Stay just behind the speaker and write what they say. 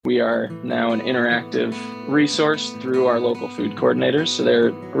are now an interactive resource through our local food coordinators. So they're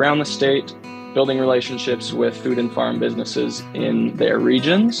around the state, building relationships with food and farm businesses in their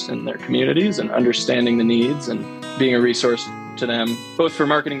regions and their communities, and understanding the needs and being a resource to them, both for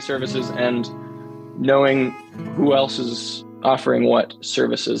marketing services and knowing who else is offering what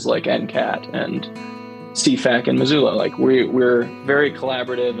services, like NCAT and CFAC in Missoula. Like we're very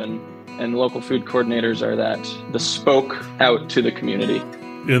collaborative, and local food coordinators are the spoke out to the community.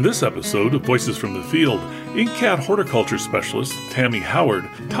 In this episode of Voices from the Field, NCAT horticulture specialist Tammy Howard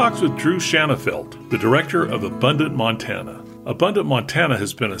talks with Drew Shanafelt, the director of Abundant Montana. Abundant Montana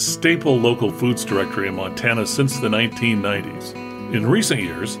has been a staple local foods directory in Montana since the 1990s. In recent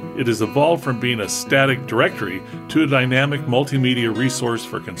years, it has evolved from being a static directory to a dynamic multimedia resource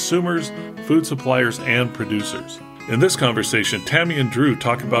for consumers, food suppliers, and producers. In this conversation, Tammy and Drew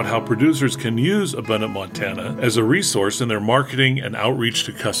talk about how producers can use Abundant Montana as a resource in their marketing and outreach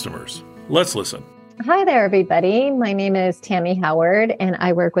to customers. Let's listen. Hi there, everybody. My name is Tammy Howard, and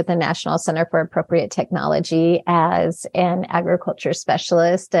I work with the National Center for Appropriate Technology as an agriculture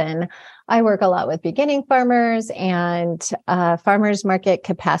specialist. And I work a lot with beginning farmers and farmers market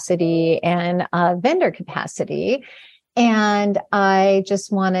capacity and vendor capacity. And I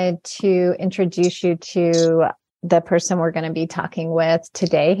just wanted to introduce you to the person we're going to be talking with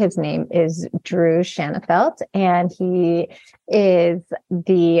today. His name is Drew Shanafelt, and he is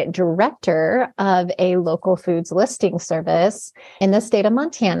the director of a local foods listing service in the state of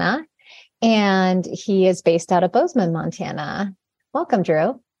Montana. And he is based out of Bozeman, Montana. Welcome,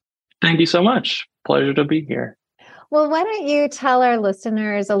 Drew. Thank you so much. Pleasure to be here. Well, why don't you tell our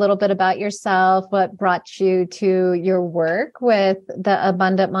listeners a little bit about yourself, what brought you to your work with the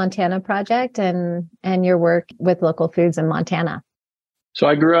Abundant Montana Project and your work with local foods in Montana? So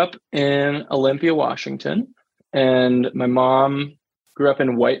I grew up in Olympia, Washington, and my mom grew up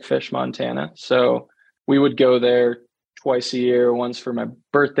in Whitefish, Montana. So we would go there twice a year, once for my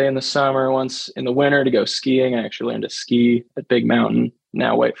birthday in the summer, once in the winter to go skiing. I actually learned to ski at Big Mountain,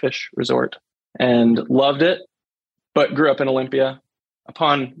 now Whitefish Resort, and loved it. But grew up in Olympia.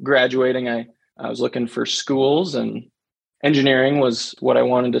 Upon graduating, I was looking for schools, and engineering was what I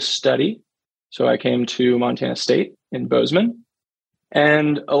wanted to study. So I came to Montana State in Bozeman.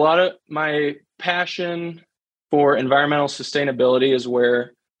 And a lot of my passion for environmental sustainability is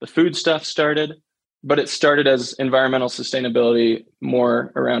where the food stuff started. But it started as environmental sustainability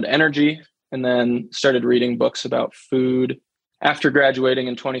more around energy, and then started reading books about food. After graduating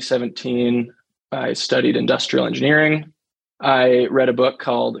in 2017, I studied industrial engineering. I read a book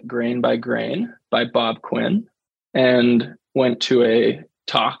called Grain by Grain by Bob Quinn, and went to a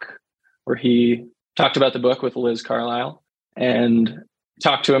talk where he talked about the book with Liz Carlisle, and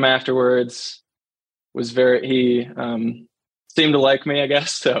talked to him afterwards. He seemed to like me, I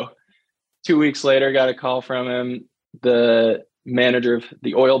guess. So 2 weeks later, got a call from him. The manager of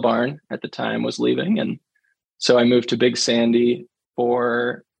the oil barn at the time was leaving. And so I moved to Big Sandy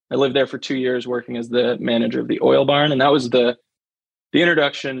I lived there for 2 years working as the manager of the oil barn. And that was the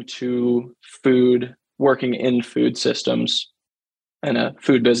introduction to food, working in food systems and a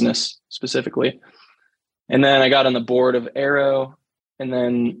food business specifically. And then I got on the board of Arrow, and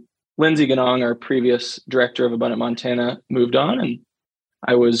then Lindsay Ganong, our previous director of Abundant Montana, moved on, and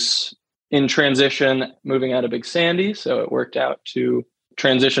I was in transition moving out of Big Sandy. So it worked out to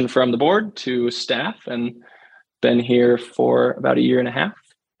transition from the board to staff, and been here for about a year and a half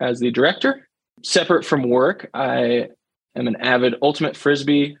as the director. Separate from work, I am an avid Ultimate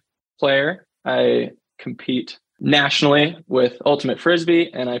Frisbee player. I compete nationally with Ultimate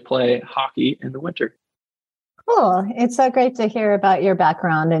Frisbee, and I play hockey in the winter. Cool. It's so great to hear about your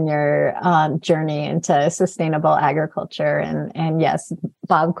background and your journey into sustainable agriculture. And yes,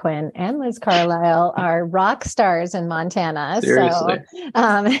 Bob Quinn and Liz Carlisle are rock stars in Montana. Seriously. So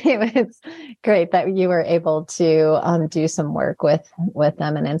it was great that you were able to do some work with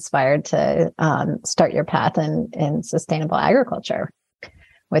them and inspired to start your path in sustainable agriculture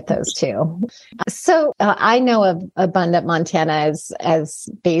with those two. So I know of Abundant Montana as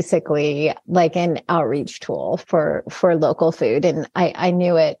basically like an outreach tool for local food. And I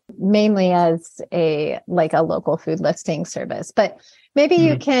knew it mainly as a local food listing service. But maybe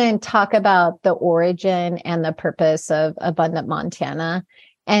you can talk about the origin and the purpose of Abundant Montana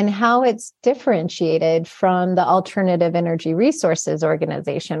and how it's differentiated from the Alternative Energy Resources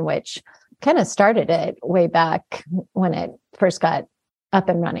Organization, which kind of started it way back when it first got up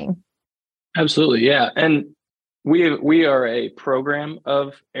and running. Absolutely. Yeah. And we are a program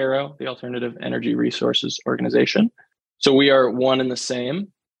of Arrow, the Alternative Energy Resources Organization. So we are one and the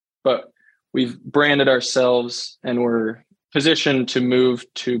same, but we've branded ourselves and we're positioned to move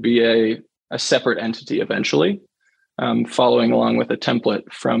to be a separate entity eventually, following along with a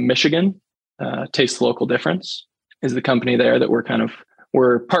template from Michigan. Taste the Local Difference is the company there that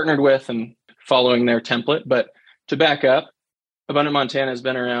we're partnered with and following their template. But to back up, Abundant Montana has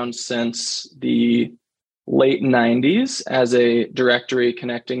been around since the late 90s as a directory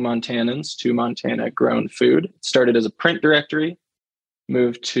connecting Montanans to Montana grown food. It started as a print directory,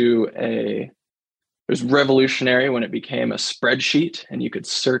 moved to it was revolutionary when it became a spreadsheet and you could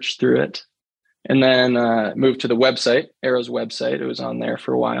search through it. And then moved to the website, Arrow's website. It was on there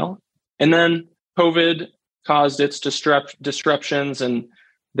for a while. And then COVID caused its disruptions, and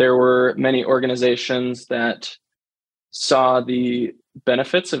there were many organizations that saw the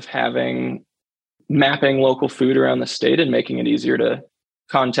benefits of mapping local food around the state and making it easier to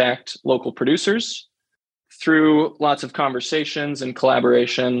contact local producers. Through lots of conversations and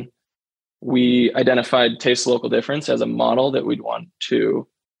collaboration, we identified Taste the Local Difference as a model that we'd want to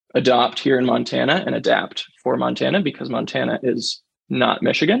adopt here in Montana and adapt for Montana, because Montana is not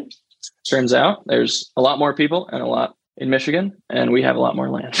Michigan. Turns out there's a lot more people and a lot in Michigan, and we have a lot more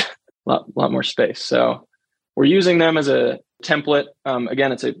land, a lot more space. So we're using them as a template.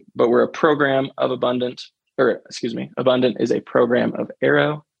 Again, but we're a program of Abundant is a program of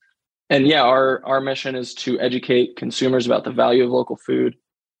Arrow. And yeah, our mission is to educate consumers about the value of local food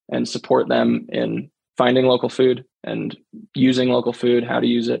and support them in finding local food and using local food, how to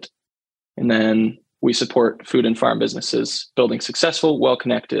use it. And then we support food and farm businesses building successful,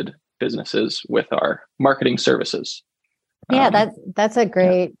 well-connected businesses with our marketing services. Yeah, that's a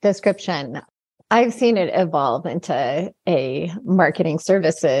great description. I've seen it evolve into a marketing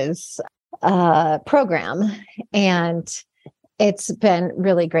services program, and it's been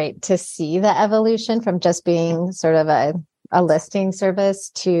really great to see the evolution from just being sort of a listing service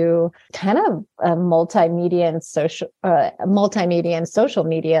to kind of a multimedia and social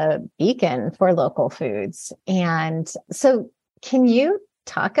media beacon for local foods. And so can you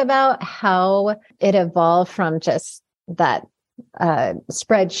talk about how it evolved from just that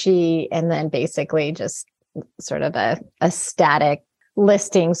spreadsheet and then basically just sort of a static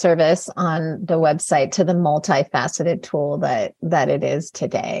listing service on the website to the multifaceted tool that it is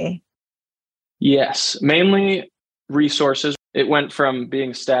today? Yes, mainly resources. It went from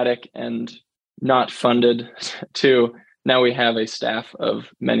being static and not funded to now we have a staff of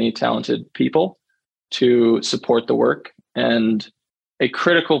many talented people to support the work. And a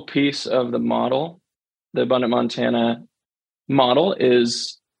critical piece of the model, the Abundant Montana model,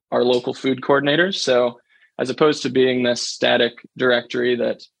 is our local food coordinators. So as opposed to being this static directory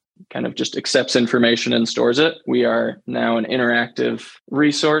that kind of just accepts information and stores it, we are now an interactive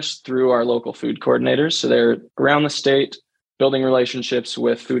resource through our local food coordinators. So they're around the state, building relationships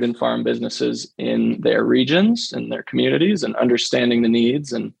with food and farm businesses in their regions and their communities and understanding the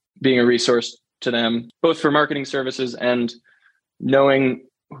needs and being a resource to them, both for marketing services and knowing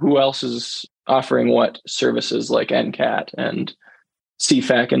who else is offering what services like NCAT and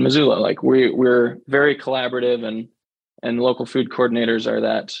CFAC in Missoula. Like we're very collaborative, and local food coordinators are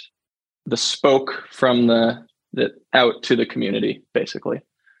the spoke from the out to the community, basically.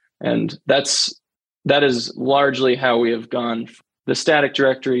 And that is largely how we have gone the static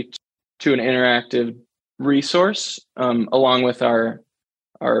directory to an interactive resource. Along with our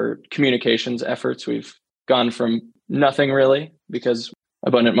communications efforts, we've gone from nothing really, because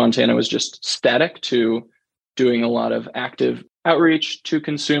Abundant Montana was just static, to doing a lot of active outreach to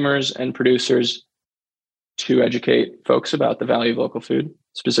consumers and producers to educate folks about the value of local food,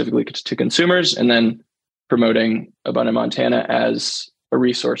 specifically to consumers, and then promoting Abundant Montana as a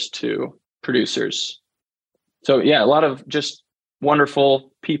resource to producers. So yeah, a lot of just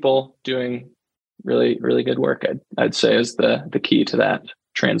wonderful people doing really, really good work, I'd say, is the key to that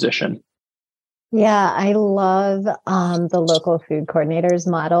transition. Yeah, I love the local food coordinators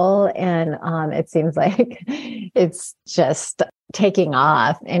model. And it seems like it's just taking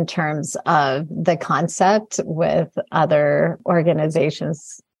off in terms of the concept, with other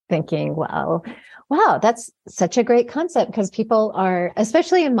organizations thinking, wow, that's such a great concept, because people are,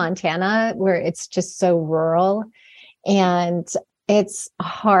 especially in Montana, where it's just so rural, and it's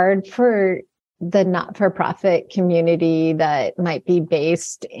hard for the not-for-profit community that might be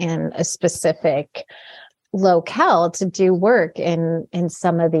based in a specific locale to do work in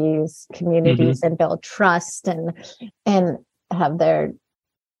some of these communities and build trust and have the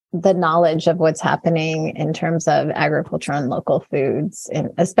knowledge of what's happening in terms of agriculture and local foods, and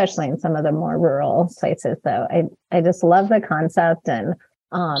especially in some of the more rural places. So I just love the concept, and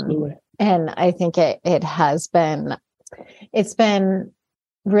I think it's been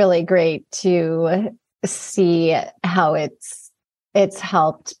really great to see how it's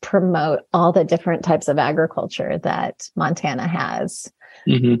helped promote all the different types of agriculture that Montana has.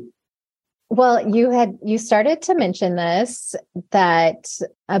 Mm-hmm. Well, you started to mention this, that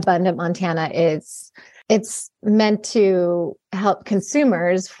Abundant Montana it's meant to help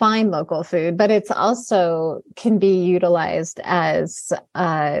consumers find local food, but it's also can be utilized as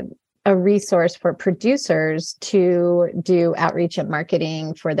a resource for producers to do outreach and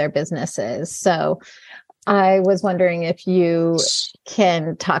marketing for their businesses. So I was wondering if you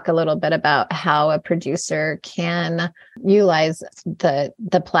can talk a little bit about how a producer can utilize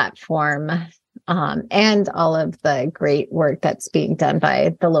the platform and all of the great work that's being done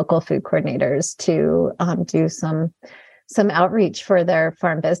by the local food coordinators to do some outreach for their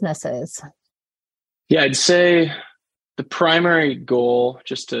farm businesses. Yeah, I'd say the primary goal,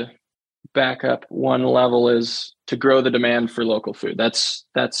 just to back up one level, is to grow the demand for local food. That's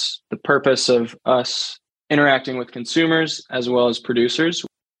the purpose of us interacting with consumers as well as producers.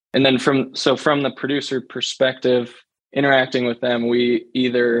 And then from the producer perspective, interacting with them, we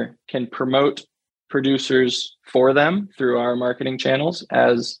either can promote producers for them through our marketing channels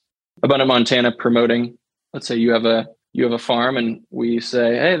as Abundant Montana promoting. Let's say you have a farm and we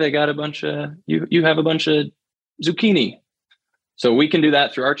say, hey, they got you have a bunch of zucchini. So we can do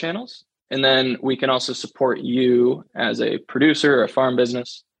that through our channels. And then we can also support you as a producer or a farm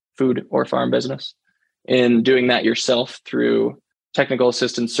business, food or farm business, in doing that yourself through technical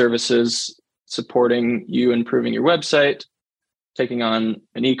assistance services, supporting you improving your website, taking on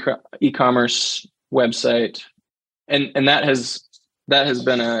an e-commerce website. And that has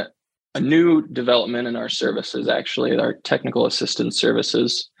been a new development in our services, actually, our technical assistance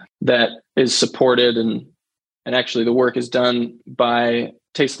services, that is supported and actually the work is done by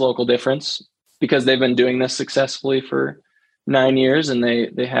Taste Local Difference, because they've been doing this successfully for 9 years and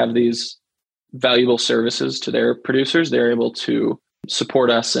they have these valuable services to their producers. They're able to support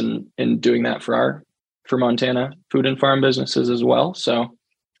us in doing that for Montana food and farm businesses as well. So,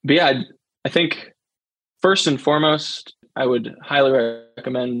 but yeah, I think first and foremost, I would highly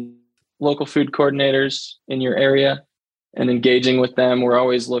recommend local food coordinators in your area and engaging with them. We're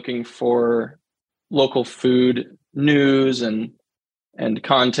always looking for local food news and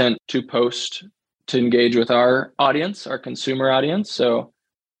content to post to engage with our audience, our consumer audience. So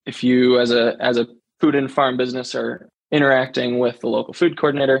if you as a food and farm business are interacting with the local food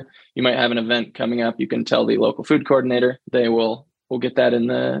coordinator, you might have an event coming up. You can tell the local food coordinator. They will get that in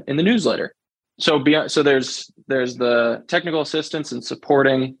the newsletter. So there's the technical assistance and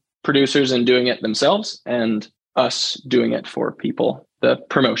supporting producers and doing it themselves, and us doing it for people, the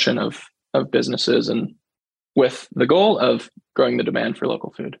promotion of businesses, and with the goal of growing the demand for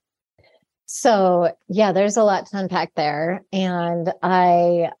local food. So yeah, there's a lot to unpack there. And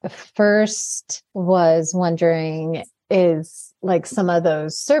I first was wondering, is like some of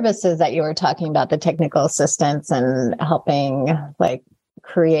those services that you were talking about, the technical assistance and helping like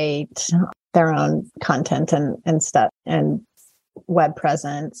create their own content and stuff and web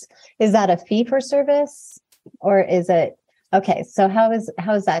presence, is that a fee for service or is it, okay, so how is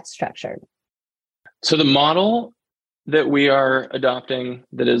that structured? So the model that we are adopting,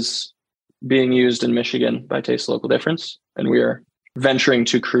 that is being used in Michigan by Taste Local Difference, and we are venturing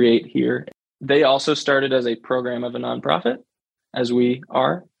to create here, they also started as a program of a nonprofit, as we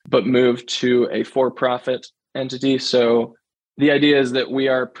are, but moved to a for-profit entity. So the idea is that we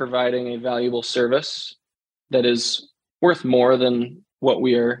are providing a valuable service that is worth more than what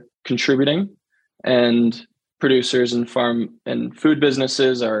we are contributing, and producers and farm and food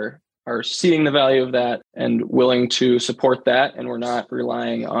businesses are seeing the value of that and willing to support that. And we're not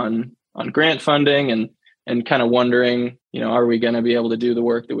relying on grant funding and kind of wondering, are we going to be able to do the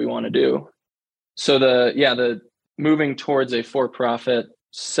work that we want to do? So the moving towards a for-profit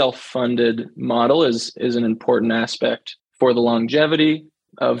self-funded model is an important aspect for the longevity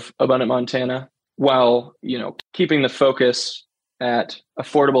of Abundant Montana, while keeping the focus at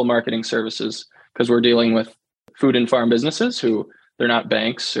affordable marketing services, because we're dealing with food and farm businesses who, they're not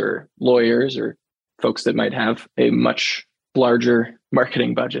banks or lawyers or folks that might have a much larger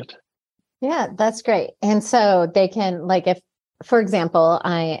marketing budget. Yeah, that's great. And so they can, like, if, for example,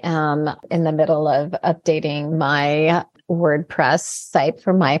 I am in the middle of updating my WordPress site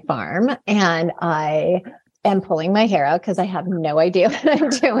for my farm, and I am pulling my hair out because I have no idea what I'm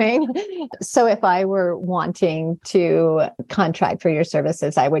doing. So if I were wanting to contract for your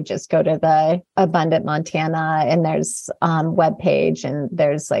services, I would just go to the Abundant Montana, and there's webpage, and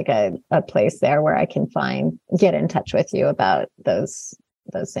there's like a place there where I can get in touch with you about those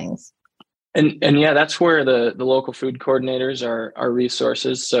things. And yeah, that's where the local food coordinators are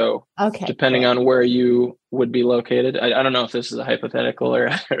resources. So Okay. depending on where you would be located, I don't know if this is a hypothetical or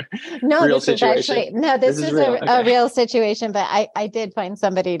a No, real this situation. is actually, no, this is real. a real situation, but I did find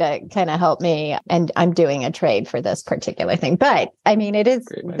somebody to kind of help me, and I'm doing a trade for this particular thing. But I mean,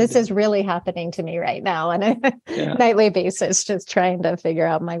 this is really happening to me right now on a nightly basis, just trying to figure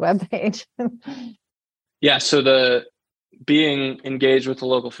out my webpage. Yeah. So being engaged with the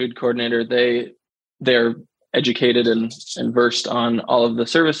local food coordinator, they're educated and versed on all of the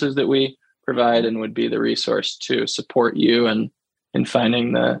services that we provide, and would be the resource to support you in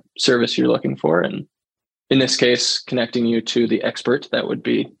finding the service you're looking for. And in this case, connecting you to the expert that would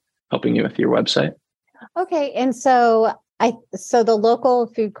be helping you with your website. Okay. And so the local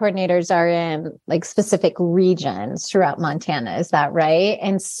food coordinators are in like specific regions throughout Montana. Is that right?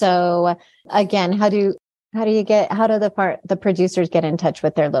 And so again, how do the producers get in touch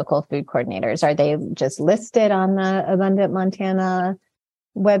with their local food coordinators? Are they just listed on the Abundant Montana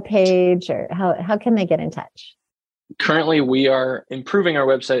webpage, or how can they get in touch? Currently, we are improving our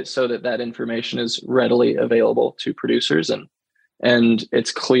website so that information is readily available to producers, and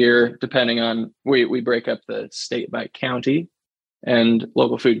it's clear depending on, we break up the state by county, and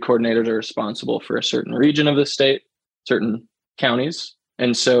local food coordinators are responsible for a certain region of the state, certain counties.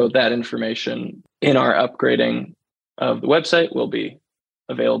 And so that information in our upgrading of the website will be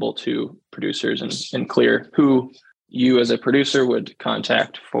available to producers and clear who you as a producer would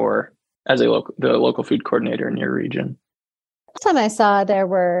contact for as the local food coordinator in your region. Last time I saw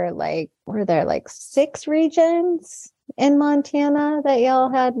were there 6 regions in Montana that y'all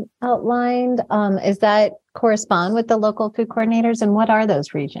had outlined. Is that correspond with the local food coordinators? And what are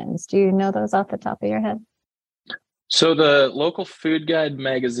those regions? Do you know those off the top of your head? So the Local Food Guide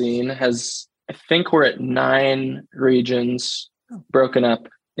magazine has, I think we're at 9 regions broken up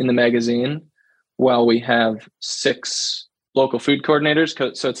in the magazine, while we have 6 local food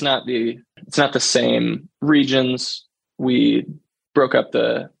coordinators. So it's not the same regions. We broke up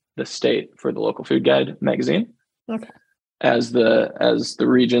the state for the Local Food Guide magazine. Okay. As the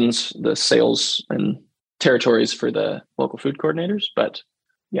regions, the sales and territories for the local food coordinators. But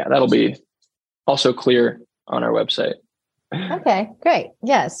yeah, that'll be also clear on our website. Okay, great.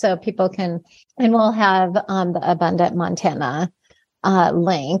 Yeah, so people can, and we'll have the Abundant Montana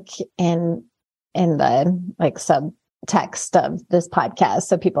link in the subtext of this podcast,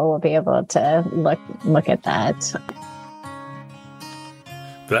 so people will be able to look at that.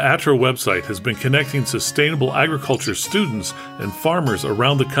 The ATRA website has been connecting sustainable agriculture students and farmers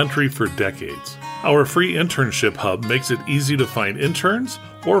around the country for decades. Our free internship hub makes it easy to find interns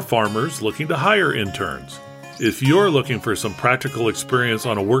or farmers looking to hire interns. If you're looking for some practical experience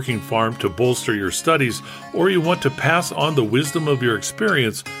on a working farm to bolster your studies, or you want to pass on the wisdom of your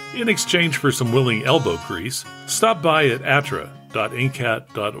experience in exchange for some willing elbow grease, stop by at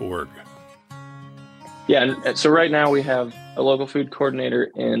atra.ncat.org. Yeah, and so right now we have a local food coordinator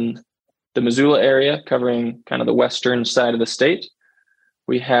in the Missoula area covering kind of the western side of the state.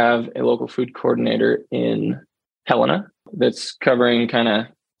 We have a local food coordinator in Helena that's covering kind of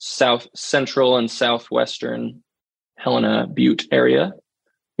south central and southwestern Helena Butte area.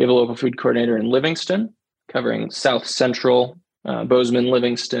 We have a local food coordinator in Livingston covering south central Bozeman,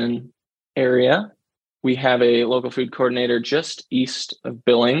 Livingston area. We have a local food coordinator just east of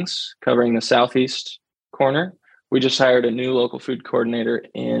Billings covering the southeast corner. We just hired a new local food coordinator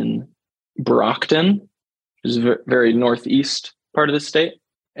in Brockton, which is very northeast part of the state.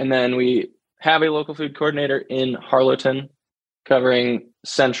 And then we have a local food coordinator in Harlowton covering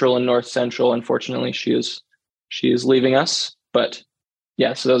central and north central. Unfortunately, she is leaving us. But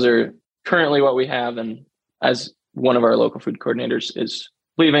yeah, so those are currently what we have. And as one of our local food coordinators is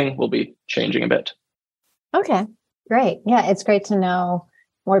leaving, we'll be changing a bit. Okay, great. Yeah, it's great to know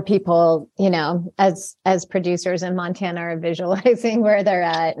more people, as producers in Montana are visualizing where they're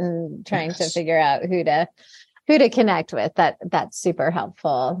at and trying to figure out who to connect with. That's super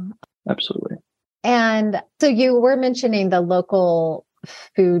helpful. Absolutely. And so you were mentioning the local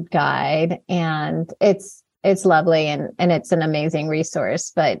food guide, and it's lovely and it's an amazing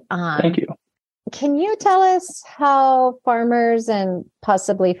resource. But thank you. Can you tell us how farmers and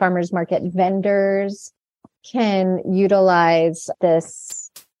possibly farmers market vendors can utilize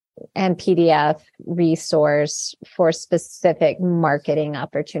this and PDF resource for specific marketing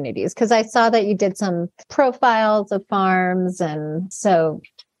opportunities? Because I saw that you did some profiles of farms, and so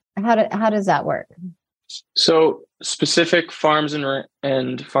how does that work? So specific farms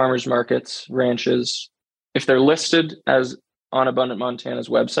and farmers markets, ranches, if they're listed as on Abundant Montana's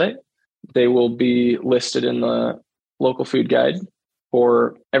website, they will be listed in the local food guide.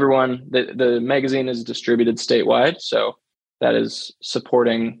 for everyone. The magazine is distributed statewide, so that is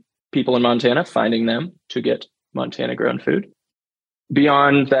supporting people in Montana, finding them to get Montana grown food.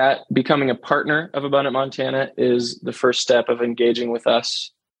 Beyond that, becoming a partner of Abundant Montana is the first step of engaging with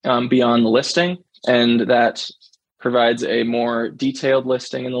us beyond the listing. And that provides a more detailed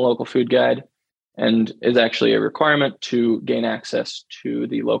listing in the local food guide and is actually a requirement to gain access to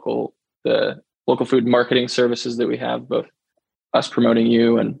the local food marketing services that we have, both us promoting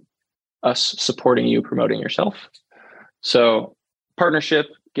you and us supporting you promoting yourself. So partnership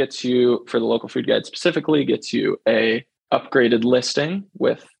gets you, for the local food guide specifically, gets you a upgraded listing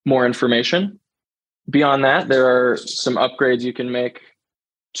with more information. Beyond that, there are some upgrades you can make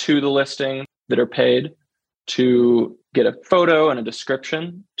to the listing that are paid to get a photo and a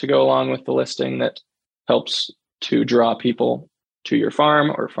description to go along with the listing that helps to draw people to your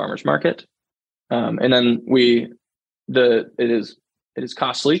farm or farmer's market. And then it is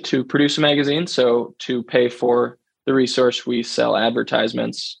costly to produce a magazine. So to pay for the resource, we sell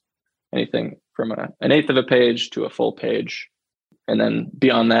advertisements, anything from an eighth of a page to a full page. And then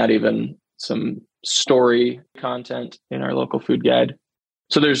beyond that, even some story content in our local food guide.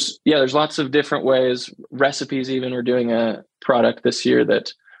 So there's lots of different ways, recipes even. We're doing a product this year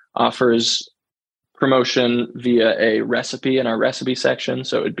that offers promotion via a recipe in our recipe section.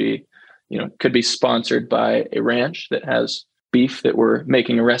 So it would be, could be sponsored by a ranch that has beef that we're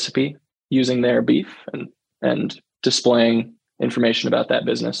making a recipe using their beef and displaying information about that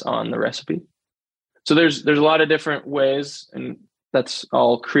business on the recipe. So there's a lot of different ways, and that's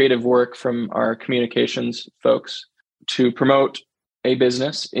all creative work from our communications folks to promote a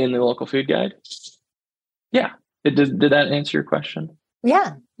business in the local food guide. Yeah. Did that answer your question?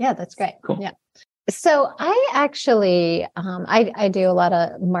 Yeah, that's great. Cool. Yeah. So I actually, I do a lot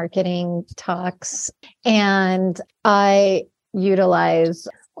of marketing talks, and I utilize,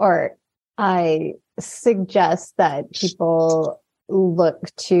 or I suggest that people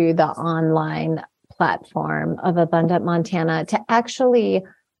look to the online platform of Abundant Montana to actually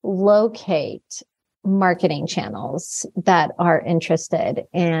locate marketing channels that are interested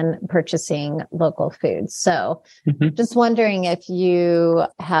in purchasing local foods. So just wondering if you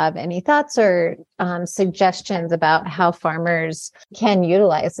have any thoughts or suggestions about how farmers can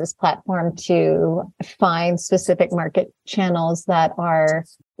utilize this platform to find specific market channels that are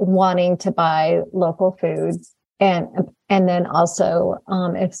wanting to buy local foods. And then also,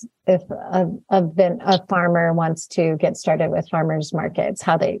 if a farmer wants to get started with farmers markets,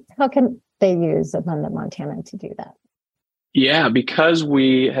 how can they use Abundant Montana to do that? Yeah, because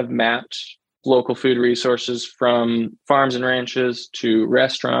we have mapped local food resources from farms and ranches to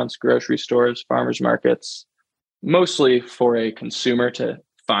restaurants, grocery stores, farmers markets, mostly for a consumer to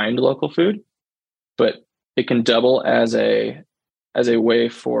find local food, but it can double as a way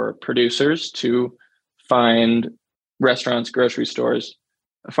for producers to find restaurants, grocery stores,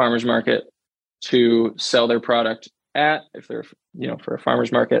 a farmer's market to sell their product at, if they're, for a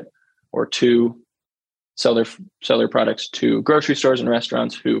farmer's market, or to sell their products to grocery stores and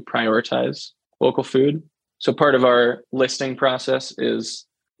restaurants who prioritize local food. So part of our listing process is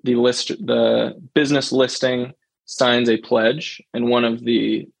the business listing signs a pledge. And one of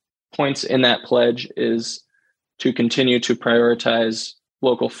the points in that pledge is to continue to prioritize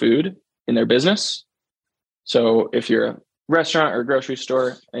local food in their business. So if you're a restaurant or grocery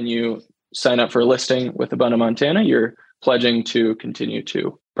store and you sign up for a listing with Abundant Montana, you're pledging to continue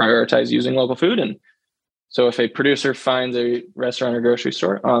to prioritize using local food. And so if a producer finds a restaurant or grocery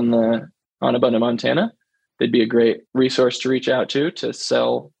store on Abundant Montana, they'd be a great resource to reach out to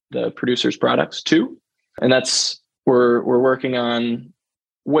sell the producer's products to. And we're working on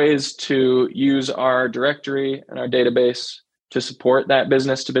ways to use our directory and our database to support that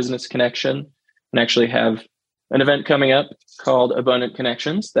business to business connection, and actually have an event coming up called Abundant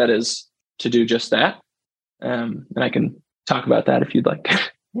Connections that is to do just that. And I can talk about that if you'd like.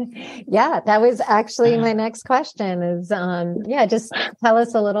 Yeah, that was actually my next question is, just tell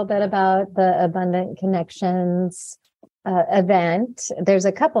us a little bit about the Abundant Connections event. There's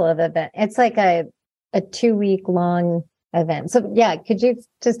a couple of events. It's like a 2-week long event. So yeah, could you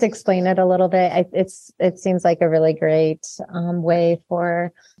just explain it a little bit? It seems like a really great way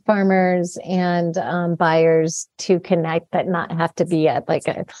for farmers and buyers to connect, but not have to be at like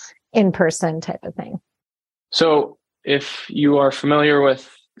a in-person type of thing. So if you are familiar with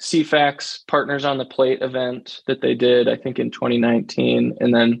CFAC's Partners on the Plate event that they did, I think in 2019,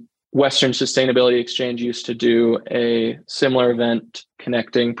 and then Western Sustainability Exchange used to do a similar event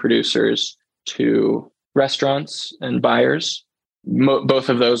connecting producers to restaurants and buyers. Both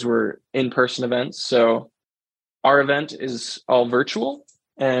of those were in-person events. So our event is all virtual,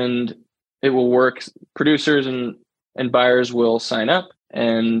 and it will work. Producers and buyers will sign up,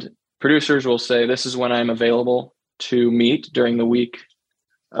 and producers will say, this is when I'm available to meet during the week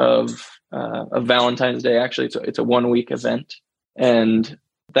of Valentine's Day. Actually, it's a 1-week event, and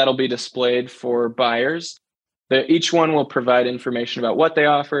that'll be displayed for buyers. Each one will provide information about what they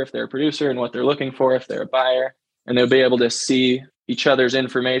offer if they're a producer, and what they're looking for if they're a buyer, and they'll be able to see each other's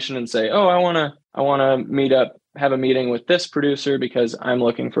information and say, oh, I want to have a meeting with this producer because I'm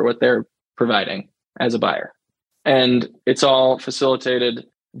looking for what they're providing as a buyer. And it's all facilitated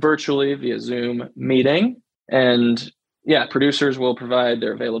virtually via Zoom meeting. And yeah, producers will provide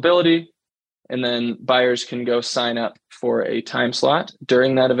their availability, and then buyers can go sign up for a time slot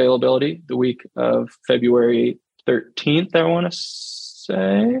during that availability, the week of February 13th, I want to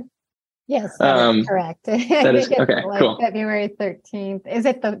say. Yes, that is correct. That is okay. Cool. February 13th. Is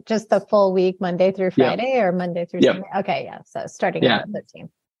it just the full week, Monday through Friday, or Monday through Sunday? Okay, yeah. So starting on the 13th.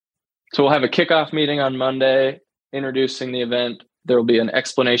 So we'll have a kickoff meeting on Monday, introducing the event. There will be an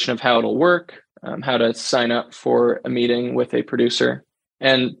explanation of how it'll work, how to sign up for a meeting with a producer,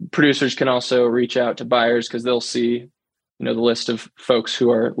 and producers can also reach out to buyers because they'll see, the list of folks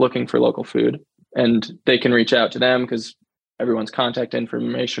who are looking for local food, and they can reach out to them because everyone's contact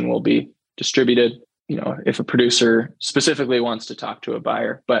information will be distributed, if a producer specifically wants to talk to a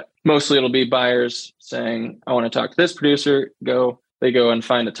buyer. But mostly it'll be buyers saying, I want to talk to this producer. They go and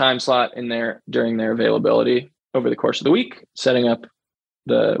find a time slot in there during their availability over the course of the week, setting up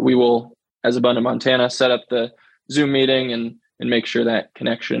we will, as Abundant Montana, set up the Zoom meeting and make sure that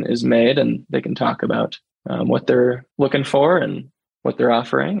connection is made, and they can talk about what they're looking for and what they're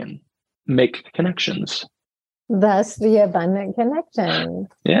offering and make connections. Thus, the Abundant Connection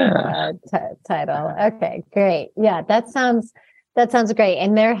title. Okay, great. Yeah, that sounds great.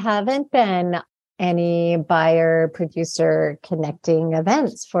 And there haven't been any buyer producer connecting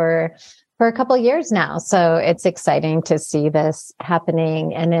events for a couple of years now. So it's exciting to see this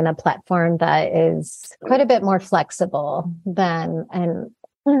happening, and in a platform that is quite a bit more flexible than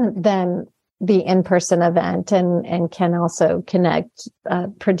the in-person event, and can also connect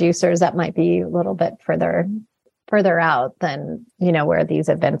producers that might be a little bit further out than, where these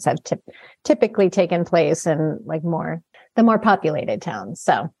events have typically taken place in the more populated towns.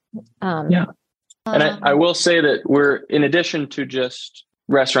 So, And I will say that we're, in addition to just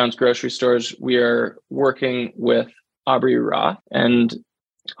restaurants, grocery stores, we are working with Aubrey Roth and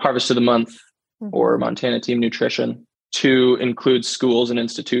Harvest of the Month or Montana Team Nutrition to include schools and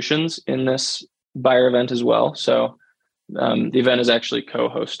institutions in this buyer event as well. So the event is actually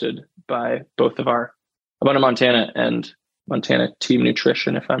co-hosted by both of our Abundant Montana and Montana Team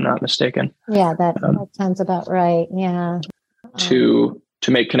Nutrition, if I'm not mistaken. Yeah, that sounds about right. Yeah. To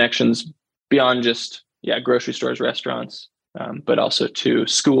make connections beyond just grocery stores, restaurants, but also to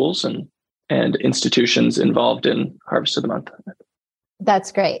schools and institutions involved in Harvest of the Month.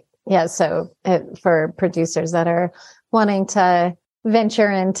 That's great. Yeah. So for producers that are wanting to venture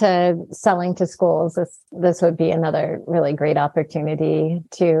into selling to schools, this would be another really great opportunity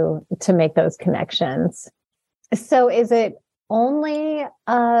to make those connections. So is it only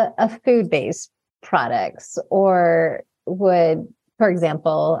a food-based products, or would, for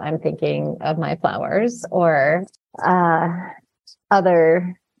example, I'm thinking of my flowers or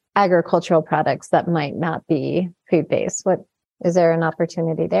other agricultural products that might not be food-based? Is there an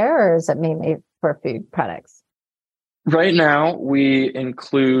opportunity there, or is it mainly for food products? Right now, we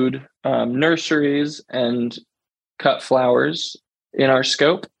include nurseries and cut flowers in our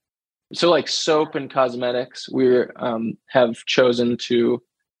scope. So like soap and cosmetics, we have chosen to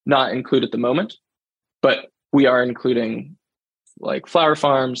not include at the moment, but we are including like flower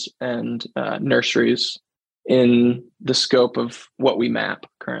farms and nurseries in the scope of what we map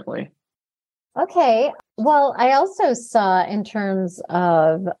currently. Okay. Well, I also saw, in terms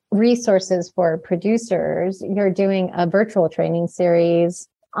of resources for producers, you're doing a virtual training series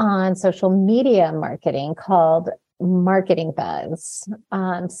on social media marketing called Marketing Buzz.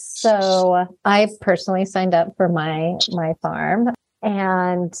 So I personally signed up for my farm.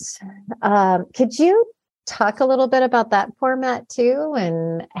 And could you talk a little bit about that format too,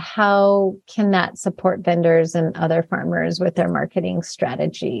 and how can that support vendors and other farmers with their marketing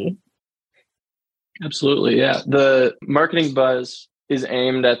strategy? Absolutely. Yeah. The Marketing Buzz is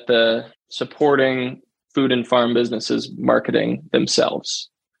aimed at the supporting food and farm businesses marketing themselves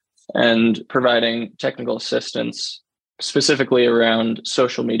and providing technical assistance specifically around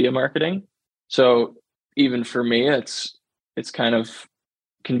social media marketing. So even for me, it's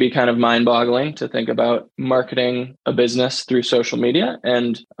can be kind of mind-boggling to think about marketing a business through social media.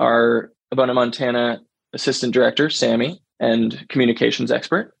 And our Abundant Montana assistant director, Sammy, and communications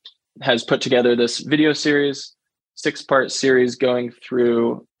expert, has put together this video series, 6-part series going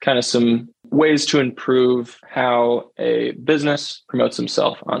through kind of some ways to improve how a business promotes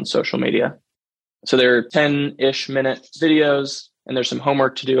himself on social media. So there are 10-ish minute videos, and there's some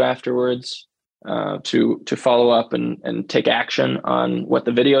homework to do afterwards to follow up and take action on what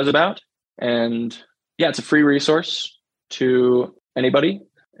the video is about. And yeah, it's a free resource to anybody.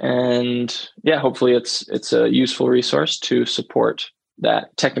 And yeah, hopefully it's a useful resource to support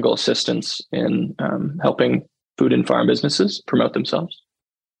that technical assistance in helping food and farm businesses promote themselves.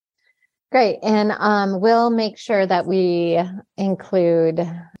 Great. And we'll make sure that we include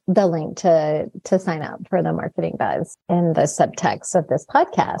the link to sign up for the Marketing Buzz in the subtext of this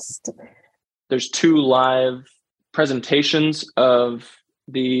podcast. There's 2 live presentations of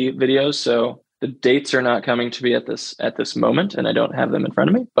the videos. So the dates are not coming to be at this moment, and I don't have them in front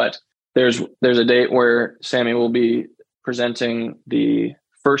of me, but there's a date where Sammy will be presenting the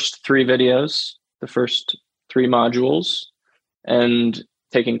first 3 videos, the first 3 modules, and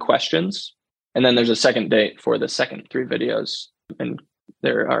taking questions. And then there's a second date for the second 3 videos. And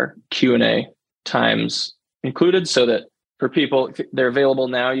there are Q&A times included so that for people, they're available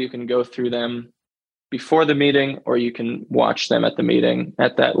now. You can go through them before the meeting, or you can watch them at the meeting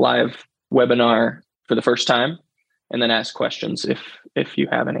at that live webinar for the first time, and then ask questions if you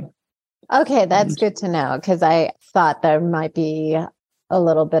have any. Okay, that's good to know, because I thought there might be a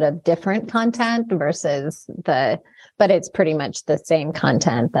little bit of different content versus but it's pretty much the same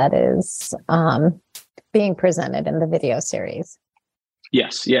content that is being presented in the video series.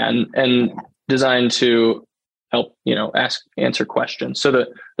 Yes, yeah, and designed to help answer questions. So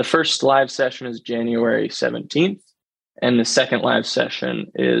the first live session is January 17th, and the second live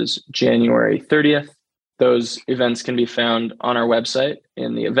session is January 30th. Those events can be found on our website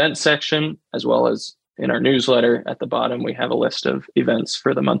in the event section, as well as in our newsletter. At the bottom, we have a list of events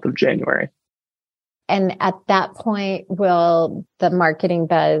for the month of January. And at that point, will the Marketing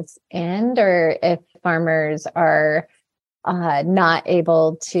Buzz end, or if farmers are not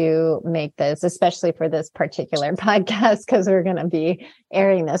able to make this, especially for this particular podcast, because we're going to be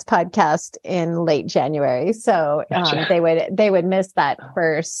airing this podcast in late January. So Gotcha. they would miss that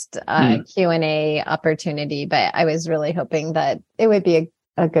first Q&A opportunity. But I was really hoping that it would be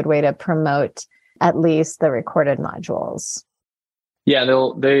a good way to promote at least the recorded modules. Yeah,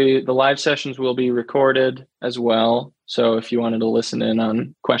 the live sessions will be recorded as well. So if you wanted to listen in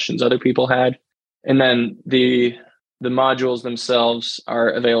on questions other people had, and then the modules themselves are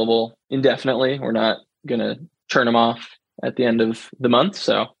available indefinitely. We're not going to turn them off at the end of the month.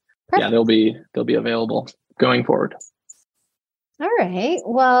 So yeah, they'll be available going forward. All right.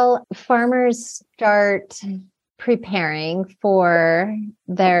 Well, farmers start preparing for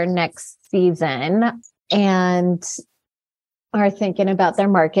their next season and are thinking about their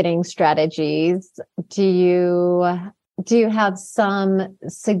marketing strategies. Do you have some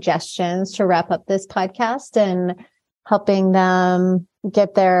suggestions to wrap up this podcast and helping them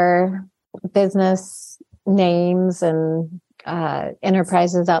get their business names and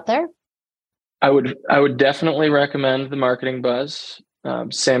enterprises out there? I would definitely recommend the Marketing Buzz.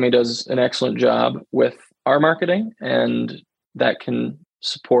 Sammy does an excellent job with our marketing, and that can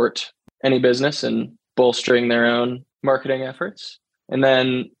support any business in bolstering their own marketing efforts. And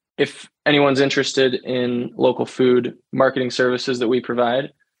then if anyone's interested in local food marketing services that we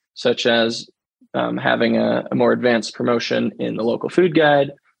provide, such as having a more advanced promotion in the local food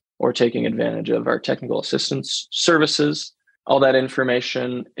guide or taking advantage of our technical assistance services, all that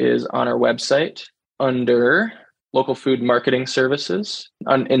information is on our website under local food marketing services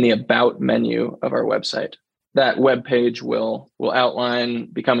in the About menu of our website. That webpage will outline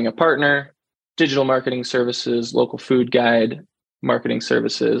becoming a partner, digital marketing services, local food guide marketing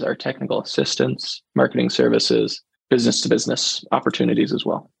services, our technical assistance marketing services, business to business opportunities as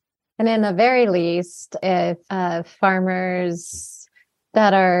well. And in the very least, if farmers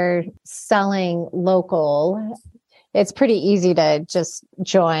that are selling local, it's pretty easy to just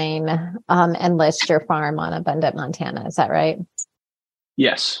join and list your farm on Abundant Montana. Is that right?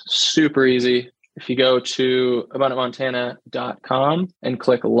 Yes, super easy. If you go to abundantmontana.com and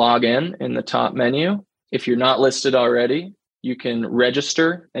click login in the top menu, if you're not listed already, you can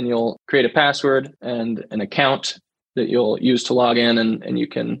register and you'll create a password and an account that you'll use to log in, and you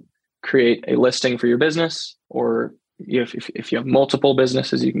can create a listing for your business. Or if you have multiple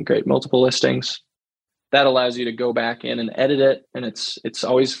businesses, you can create multiple listings. That allows you to go back in and edit it, and it's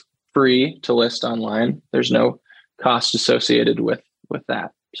always free to list online. There's no cost associated with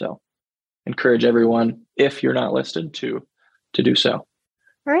that. So encourage everyone, if you're not listed, to do so.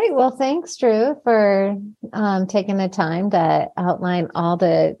 All right. Well, thanks, Drew, for taking the time to outline all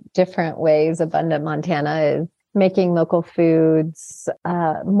the different ways Abundant Montana is making local foods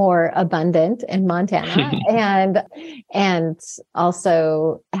more abundant in Montana, and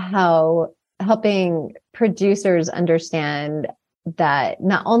also how helping producers understand that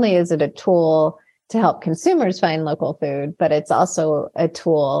not only is it a tool to help consumers find local food, but it's also a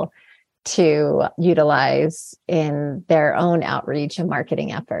tool to utilize in their own outreach and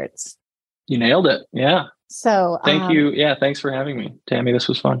marketing efforts. You nailed it. Yeah. So thank you. Yeah. Thanks for having me, Tammy. This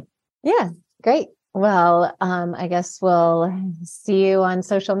was fun. Yeah. Great. Well, I guess we'll see you on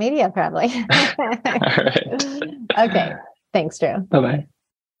social media probably. All right. Okay. Thanks, Drew. Bye-bye.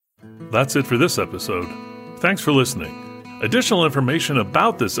 That's it for this episode. Thanks for listening. Additional information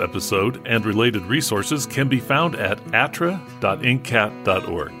about this episode and related resources can be found at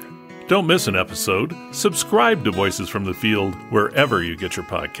atra.ncat.org. Don't miss an episode. Subscribe to Voices from the Field wherever you get your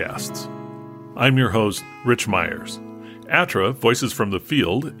podcasts. I'm your host, Rich Myers. ATRA, Voices from the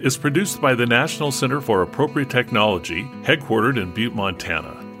Field, is produced by the National Center for Appropriate Technology, headquartered in Butte,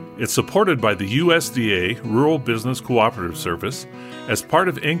 Montana. It's supported by the USDA Rural Business Cooperative Service as part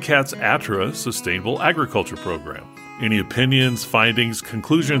of NCAT's ATRA Sustainable Agriculture Program. Any opinions, findings,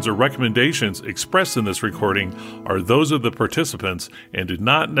 conclusions, or recommendations expressed in this recording are those of the participants and do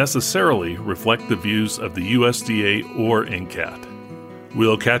not necessarily reflect the views of the USDA or NCAT.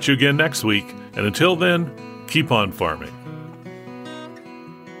 We'll catch you again next week, and until then, keep on farming.